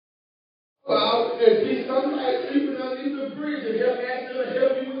And see, somebody sleeping underneath the bridge and help ask them to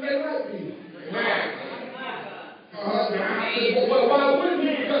help you with their life people. Well, why wouldn't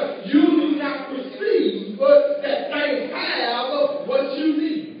you? Because you do not perceive that they have what you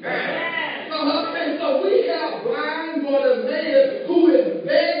need. And so we have blind for the man who is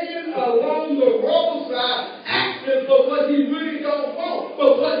begging along the roadside, asking for what he really don't want,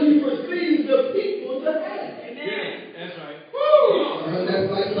 but what he perceives the people to have. Amen. That's right. That's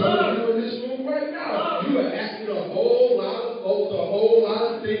like some of you in this room right now. You are asking a whole lot of folks, a whole lot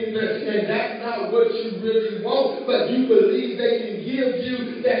of things, and that's not what you really want, but you believe they can give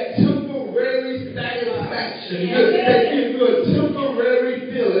you that temporary satisfaction. They give you a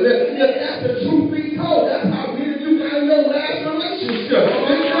temporary feeling. If that's the truth be told, that's how many of you got in your last relationship.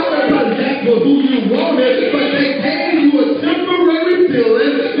 It's not because that was who you wanted, but they gave you a temporary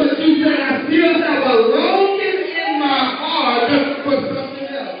feeling, but you said, I still have a longing in my heart for something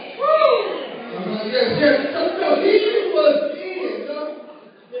else. Yes. So he was in the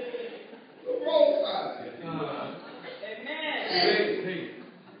roadside.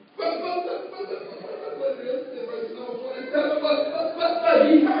 But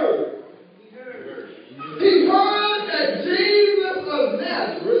he heard. He heard that Jesus of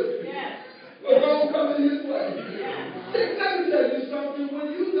Nazareth was going to come in his way. Let me tell you something. When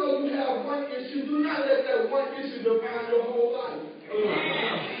you know you have one issue, do not let that one issue define your whole life. Can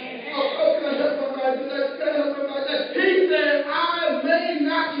I help somebody today? He said, I may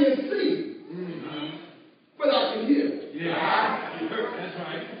not can see, but I can hear. Yeah, that's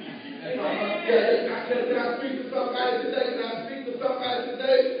right. Can I speak to somebody today?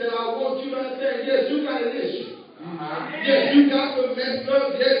 That I want you to understand, yes, you got an issue. Yes, you got some messed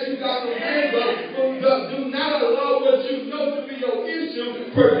up. Yes, you got some hands up. But do not allow what you know to be your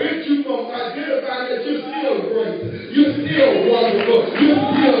issue prevent you from identifying that you're still great. You're still wonderful. You're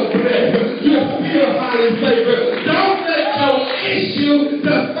still blessed. You're still highly favored. Don't let your issue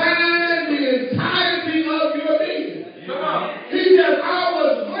define the entirety of your being. He said, I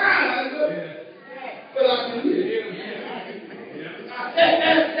was blind, but I can hear.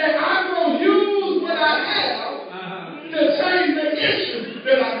 And I'm going to use what I have to change the issue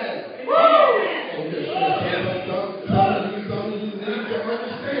that I have. Some of you need to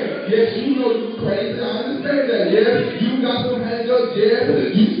understand. Yes, you know you're crazy. I understand that. Yes, you got some hang-ups. Yes,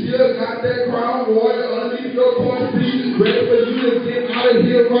 you still got that crown royal underneath your porch seat, ready for you to get out of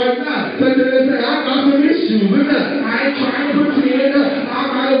here right now. So they say, I got some issues. I ain't trying to pretend. I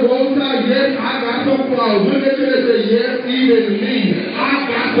got a roadside. Yes, I got some flaws. When they say, yes, even me. I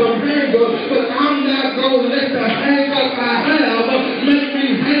got some hang-ups, but I'm not going to let the hang-up I have make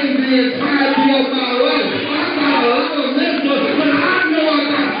me hang the entirety of my life. I got a lot of mess-ups, but I know I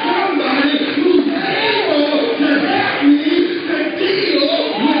got somebody who's able to help me to deal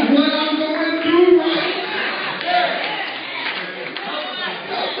with what I'm going through right now.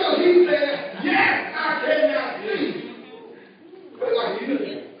 So he said, yes, I cannot see, but I can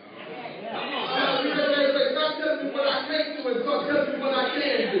hear. Stop telling me what I can't do and start telling me what I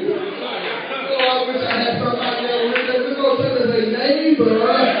can do. Oh, I wish I had somebody else. Let's go tell us, neighbor,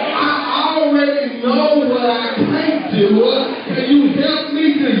 I already know what I can't do. Can you help me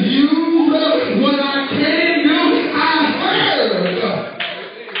to use what I can do? I heard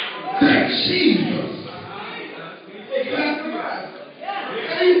that Jesus.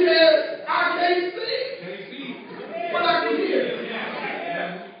 And he said, I can't see, but I can hear.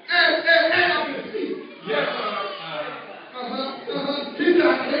 And I can see. Yes. He said, I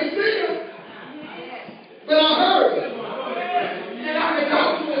can't see him, but I heard him. And I can talk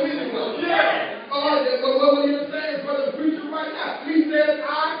to him anyway. But what were you saying for the preacher right now? He said,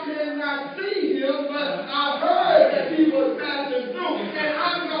 I cannot see him, but I heard that he was passing through. And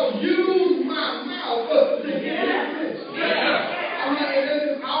I'm going to use my mouth to get his attention. And this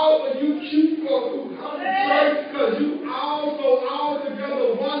is all for you cute folks who come to church because you all so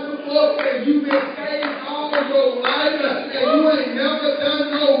altogether wonderful and you've been saved all your life and you ain't never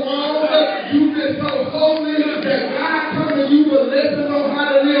done no wrong. You've been so holy that God come to you with lessons on how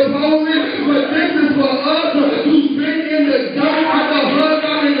to live holy. But this is for us who's been in the dirt, I done hung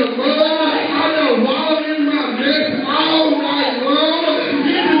out in the mud, I done wallowed in my mess all night long.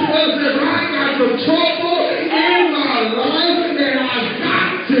 This is us that I got some trouble in my life and I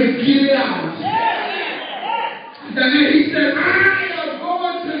got to get it out. And then he said, I am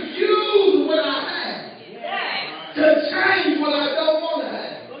going to use what I have to change what I don't want to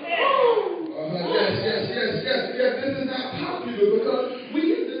have.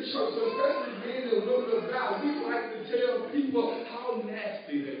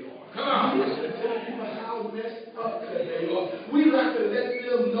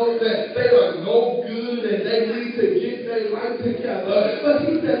 that they are no good and they need to get their life together. But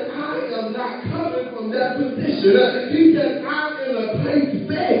he said, I am not coming from that position. He said, I'm in a place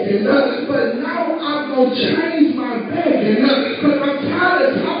begging, but now I'm going to change my begging because I'm tired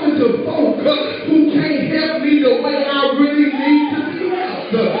of talking to folk who can't help me the way I really need to be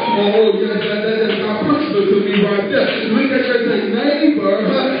helped. Oh, yes, that's not personal to me right there. Look at your neighbor.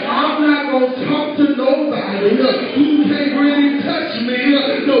 I'm not going to talk to nobody who can't really touch me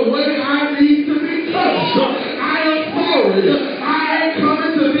the way I need to be touched. I am sorry. I ain't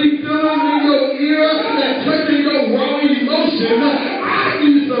coming to be filling in your ear and touching your raw emotion. I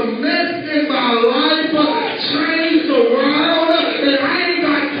need some mess in my life changed around, and I ain't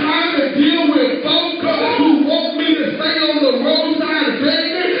got time to deal with folk who want me to stay on the roadside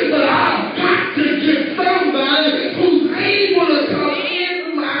begging, but I've got to get somebody who's able to come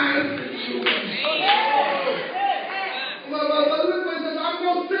in my I'm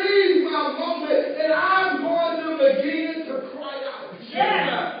going to seize my moment, and I'm going to begin to cry out.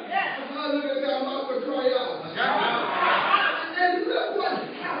 Look at that, I'm about to cry out. And look what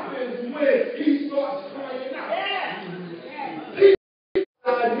happens when he starts crying out. I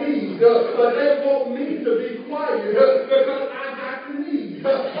need, but they want me to be quiet because I got the need. Oh,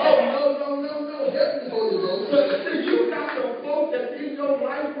 no. Heavenly Holy Ghost. You got some folks that's in your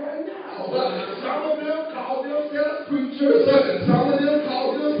life right now. Some of them call themselves preachers. Some of them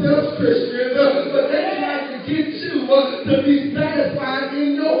call themselves Christians. But they're trying to get you to be satisfied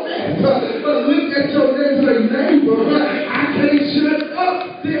in your mess. But look at your neighbor. I can't shut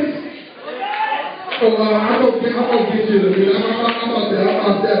up this. I'm going to get you to me. I'm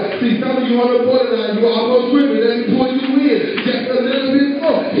out there. See, some of you on the borderline, you almost with me. Let me pull you in just a little bit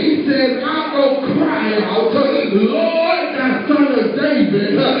more. He says, I'm going to cry out, Lord, thou son of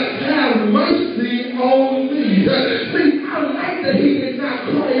David, have mercy on me. See, I like that he did not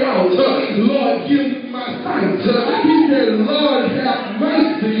cry out, Lord, give me my sight. He said, Lord, have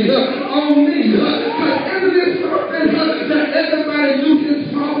mercy on me. Because isn't it something that everybody knew his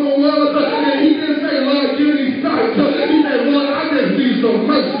problem was? And he didn't say, Lord, give me sight. He said, Lord, I just need some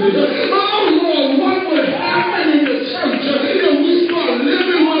mercy. Oh, Lord, what would happen in the church if we start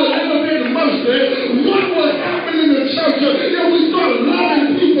living with a little bit of mercy? What would happen in the church if we start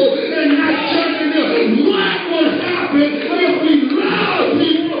loving people and not judging them? What would happen if we love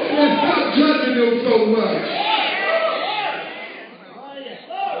people and stop judging them so much?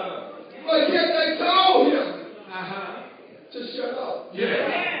 But yet they told him to shut up.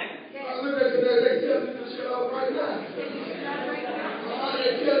 Look at you, they tell you to shut up right now.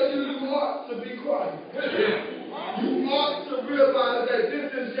 They tell you ought to be quiet. You ought to realize that this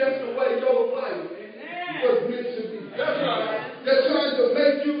is just the way your life was meant to be. They're trying to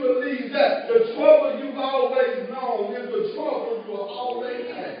make you believe that the trouble you've always known is the trouble you will always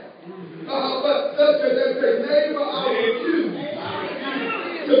have. But they say, neighbor, I refuse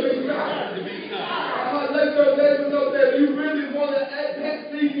to be silent. Let your neighbor know that you really want to act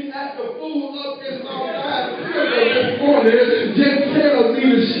that seeking at the fool up in our lives this morning. Just tell me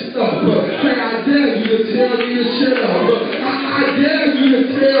to shut up. Say, I dare you to tell me to shut up. I dare you to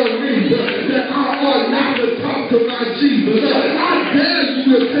tell me that I ought not to talk to my Jesus. I dare you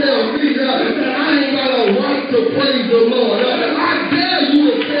to tell me that I ain't got a right to praise the Lord. I dare you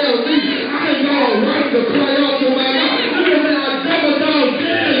to tell me I ain't got a right to cry out to my God. I double down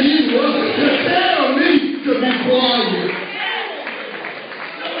dare you to tell me to be quiet.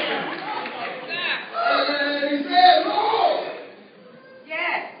 And he said, Lord,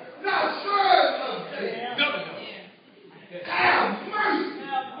 now serve of David, have mercy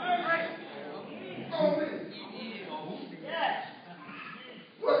on me.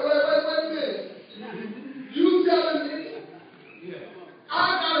 Wait a minute. You telling me I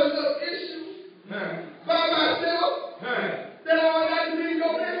got enough issues by myself that I got to be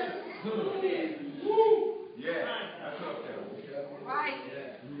your business?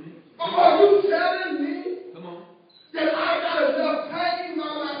 Are you telling me that I got enough pain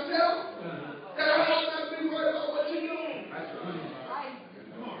by myself that I don't have to be worried about what you're doing?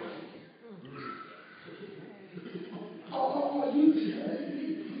 Are you telling me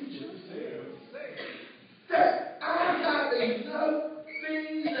that I got enough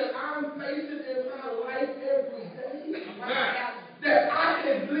things that I'm facing in my life every day that I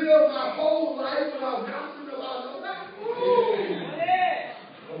can live my whole life without gossiping about nobody?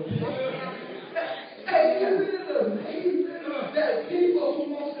 Hey, isn't it amazing that people who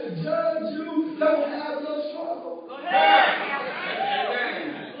want to judge you don't have no struggle?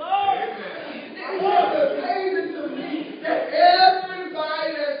 It's amazing to me that everybody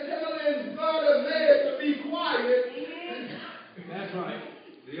that's telling brother man to be quiet. That's right.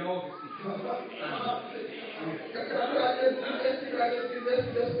 They I'm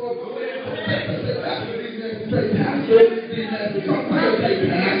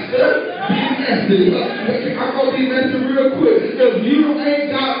going to be messing real quick. If you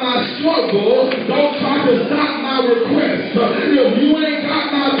ain't got my struggle, don't try to stop my request. If you ain't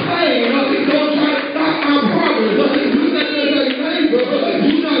got my pain, don't try to stop my progress. You say there's a neighbor,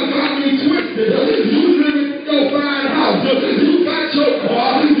 you done got me twisted. You live in your fine house. You got your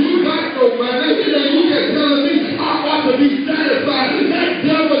car. You got your money. And you just telling me I ought to be satisfied. That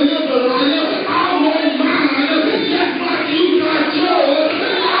devil is a liar. I want mine. Just like you got yours.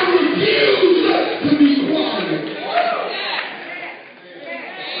 I refuse to be quiet.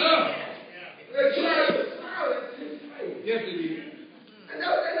 They're trying to silence his faith. Yes, it is. And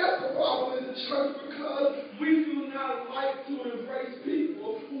that's the problem in the church, because we do not like to embrace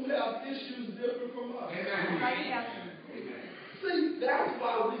people who have issues different from us. See, that's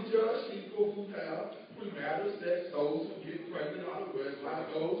why we judge people who have premarital sex, those who get pregnant out of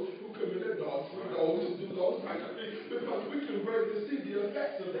wedlock, those who commit adultery, those who do those types of things, because we can really see the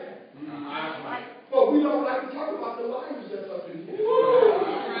effects of that. But we don't like to talk about the lives that's up in here.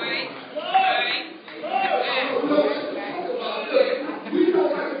 We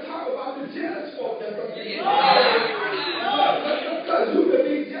don't like to talk about the jealous folk that's up in here. Because you can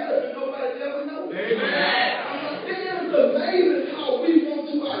be jealous and nobody ever knows. It is amazing how we want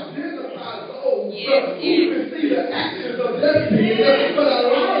to identify those who can see the actions of their sin, but a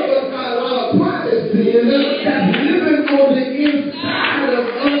lot of us got a lot of private sin that's living on the inside of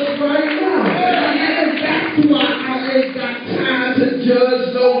us right now. And that's why I ain't got time to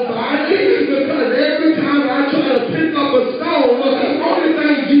judge nobody, because every time I try to pick up a stone, the only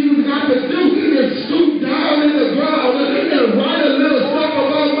thing Jesus got to do is stoop down in the ground and write a little stuff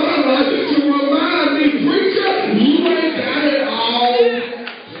about my life to remind me, preacher, you ain't got it all.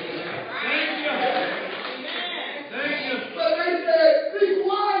 But they said, be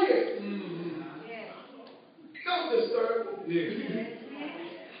quiet. Don't disturb them.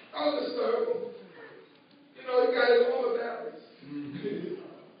 Don't disturb them. You know, he got his own balance.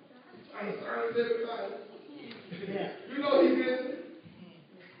 I'm sorry to everybody. You know he busy.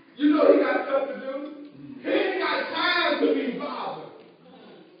 You know he got stuff to do. He ain't got time to be bothered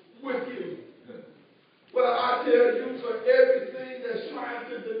with you. Well, I tell you, for everything that's trying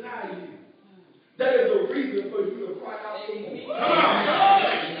to deny you, that is a reason for you to cry out for more.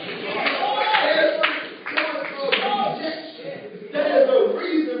 That is a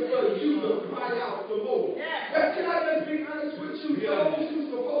reason for you to cry out for more. But can I just be honest with you? Those who are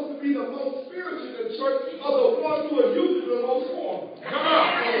supposed to be the most spiritual in the church are the ones who are usually the most formal.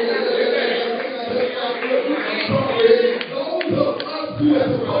 Those of us who are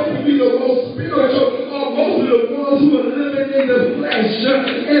supposed to be the most spiritual are most of the ones who are living in the flesh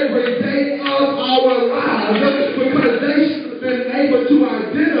every day of our lives, because they should have been able to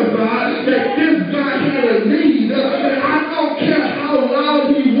identify that this guy had a need, and I don't care how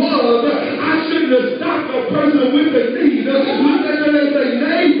loud he was, I shouldn't have stopped a person with a need. Look at it as a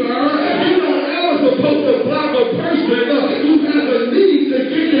neighbor. You don't ever supposed to block a person who has a need to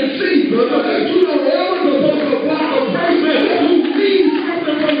get to Jesus. You don't ever supposed to block a person who needs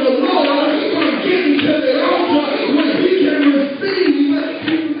something from the Lord from getting to the altar when he can receive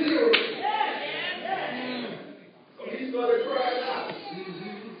his miracle. So he started crying out,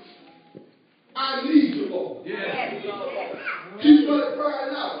 I need you, Lord. He started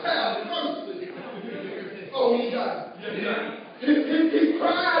crying out, have mercy on God. He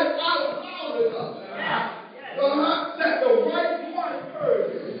cried out loud enough that the right one heard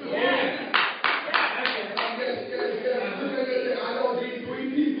him. I don't need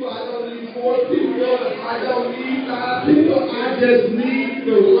 3 people. I don't need 4 people. I don't need 5 people. I just need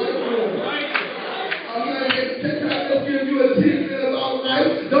the right one. Can I just give you a tidbit about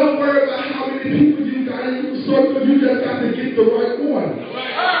life? Don't worry about how many people you got in your circle. You just got to get the right one.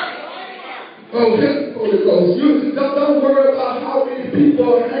 Oh, yes, Holy Ghost. You don't worry about how many people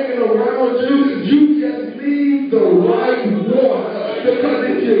are hanging around you. You just need the right one. Because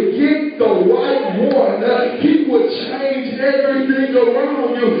if you get the right one, he will change everything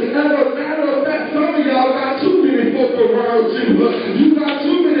around you. As a matter of fact, some of y'all got too many folk around you. You got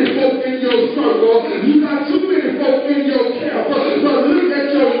too many folk in your circle. You got too many folk in your camp. But look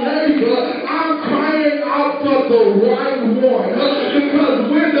at your neighbor. I'm crying out for the right one. Because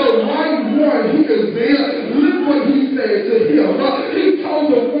when the right one he is there, look what he said to him. He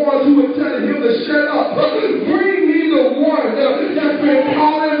told the ones who were telling him to shut up, bring me the one that's been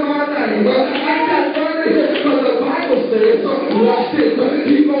calling my name. I got right here because the Bible says, watch this,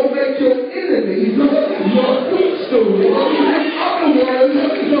 he's going to make your enemies your footstool. In other words,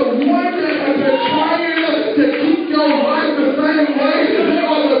 the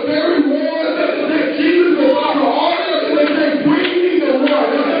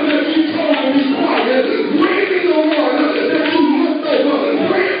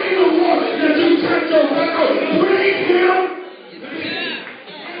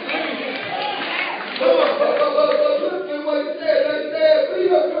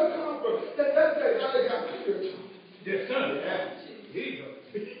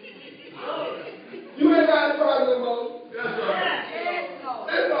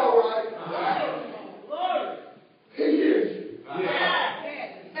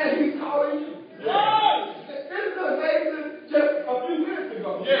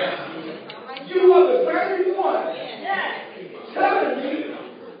You are the same one telling me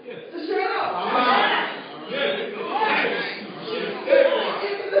to shut up.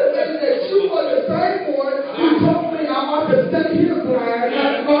 You are the same one who told me I ought to stay here blind, I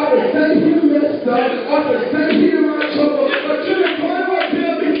ought to stay here messed up, I ought to stay here in my trouble, but you didn't come and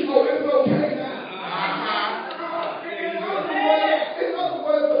tell me, oh, it's okay now. In other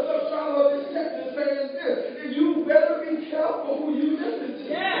words, what some child of this text is saying is this: you better be careful who you listen to.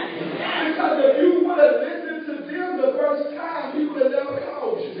 Because if you would have listened to them the first time, he would have never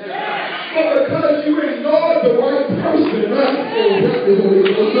called you. But because you ignored the right person, I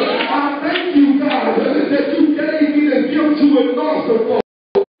thank you, God, that you gave me the gift to ignore some folks.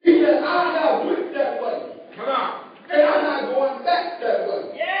 He said, I have went that way. Come on. And I'm not going back that way.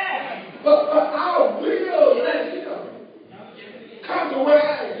 But I will let him come to where I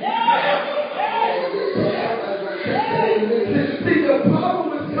am. See, the problem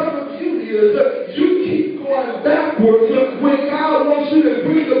with some of you is you keep going backwards when God wants you to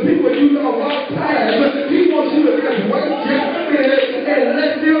bring the people you know right past. He wants you to just wait just a minute and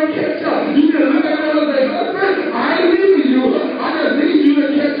let them catch up. You can look at them and say, husband, I ain't leaving you. I just need you to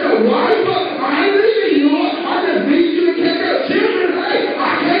catch up. Wife, I ain't leaving you. I just need you to catch up. Children, hey, I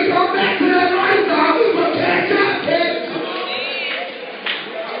can't come back to that lifestyle, but catch up, catch up.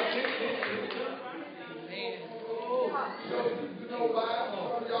 You know why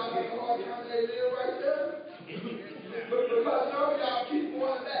some of y'all get hard time they live right there? Because some of y'all keep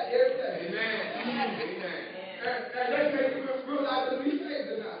going back every day. Amen. And they can't even realize to be saved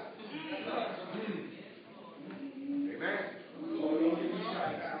or not. Amen. Oh, don't get me shot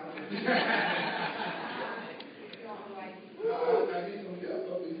down. I need some help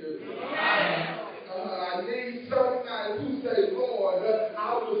up in here. I need somebody who say, Lord, I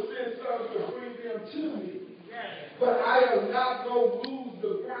will send some to bring them to me. But I am not going to lose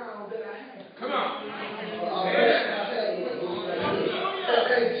the ground that I have. Come on.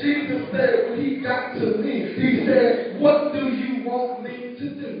 And Jesus said when he got to me, he said, what do you want me to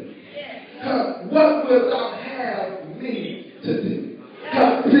do? What will thou have me to do?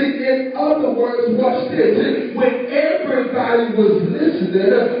 See, in other words, watch this. When everybody was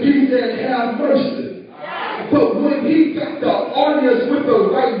listening, he said, have mercy. But when he got the audience with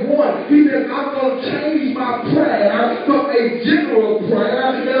the right one, he said, I'm going to change my prayer from a general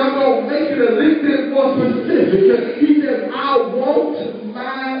prayer, and I'm going to make it a little bit more specific. He said, I want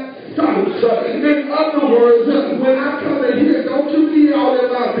my thoughts. In other words, when I come in here, don't you be all in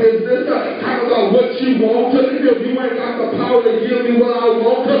my business, talking about what you want. If you ain't got the power to give me what I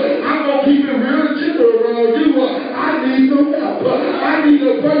want, I'm going to keep it real general around you. I need some help. I need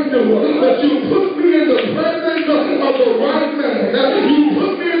a breakthrough. But you put me in the presence of the right man. You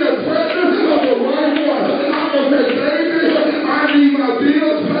put me in the presence of the right one. I'm going to say, baby, I need my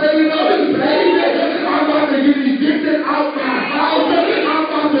bills paid up. Baby, I'm about to get evicted out my house. I'm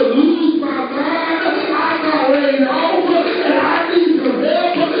about to lose my mind. I got laid off. And I need some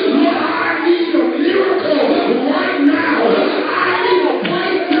help. Lord, I need a miracle right now. I need a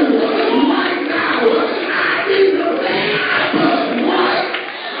breakthrough right now. I need a help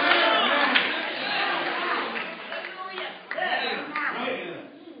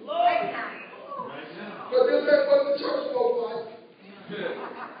right now. But this ain't what the church folks like.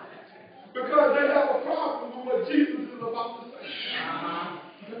 Because they have a problem with what Jesus is about to say.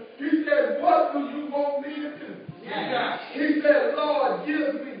 He said, what do you want me to do? He said, Lord,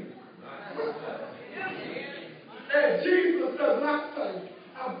 give me. And Jesus does not say,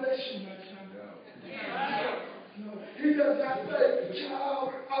 I bless you, my child. No, he does not say, child,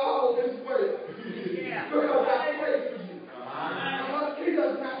 all is well. Because I pray for you. He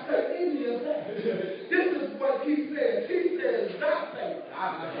does not say any of that. This is what he says. He says, thy faith.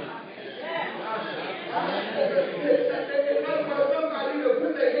 Somebody will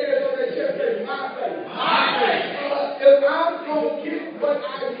put their hands on their chest and say, my faith. If I'm going to get what I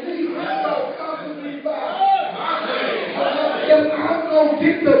need, it's going to come to me by. If I'm going to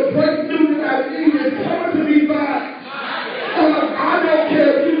get the breakthrough that I need, it's coming to me by. I don't care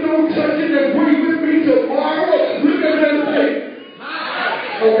if you don't touch it and agree with me tomorrow. Look at that and say,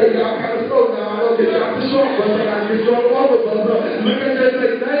 okay, y'all kind of slow now. I don't get out the short, but I get short over, brother. Look at that and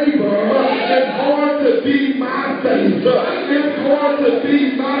say, neighbor, it's going to be my faith. It's going to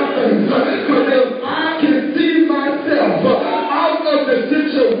be my faith.